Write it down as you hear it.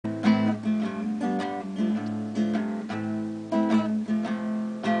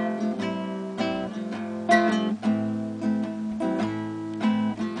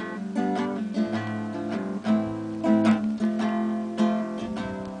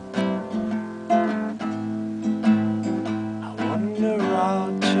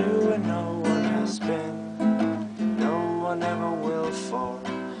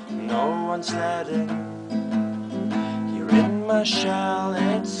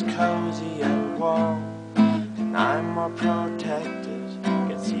cozy and warm, and I'm more protected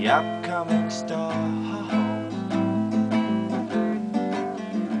against the upcoming storm.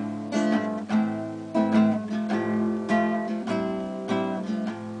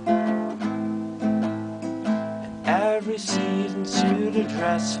 Every season suit a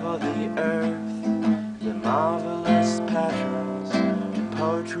dress for the earth, the marvellous patterns to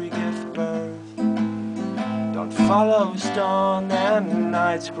poetry give birth. Don't follow stone and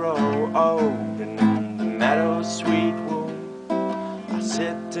nights grow old, and in the meadow's sweet womb I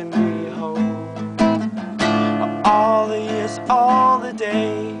sit and behold all the years, all the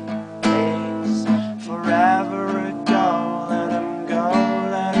days, forever ago. Let them go,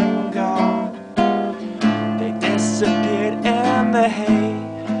 let them go. They disappeared in the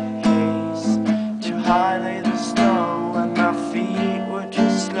haze. Too high lay the snow, and my feet were too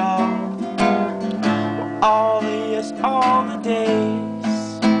slow. All the years, all the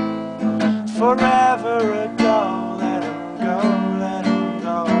days, forever ago. Let them go, let them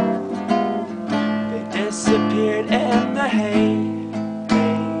go. They disappeared in the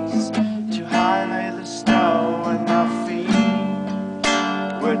haze. Too high lay the snow, and my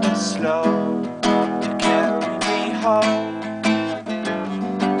feet were too slow to carry me home.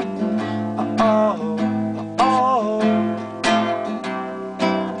 Oh, oh, oh.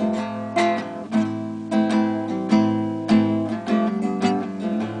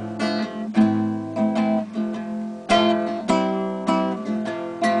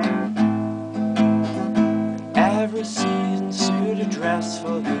 Every season suit a dress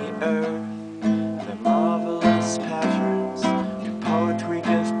for the earth, the marvellous patterns to poetry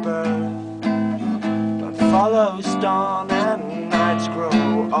give birth. Don't follow storm and nights grow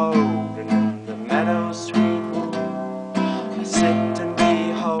old, and in the meadow's sweet womb I sit and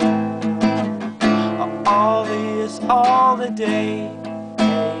behold all the years, all the days,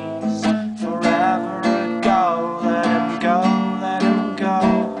 forever ago. Let them go, let them go.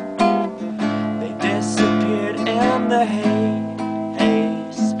 They disappeared in the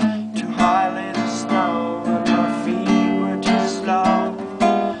haze. Too high lay the snow, and my feet were too slow.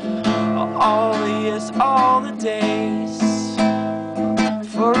 All the years, all the days,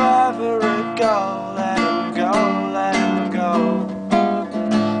 forever ago. Let them go, let them go.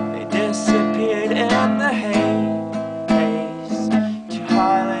 They disappeared in the haze. Too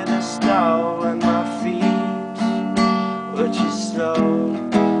high lay the snow, and my feet were too slow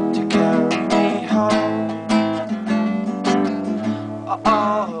to carry me home. Oh,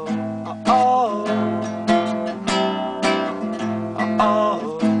 oh, oh, oh,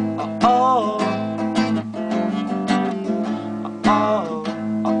 oh, oh, oh,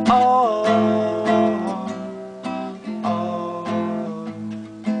 oh, oh.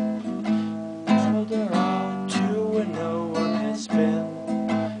 So they're all to where no one has been,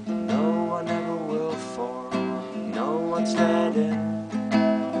 no one ever will, for no one's let in.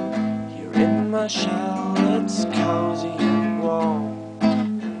 Here in my shell, it's cozy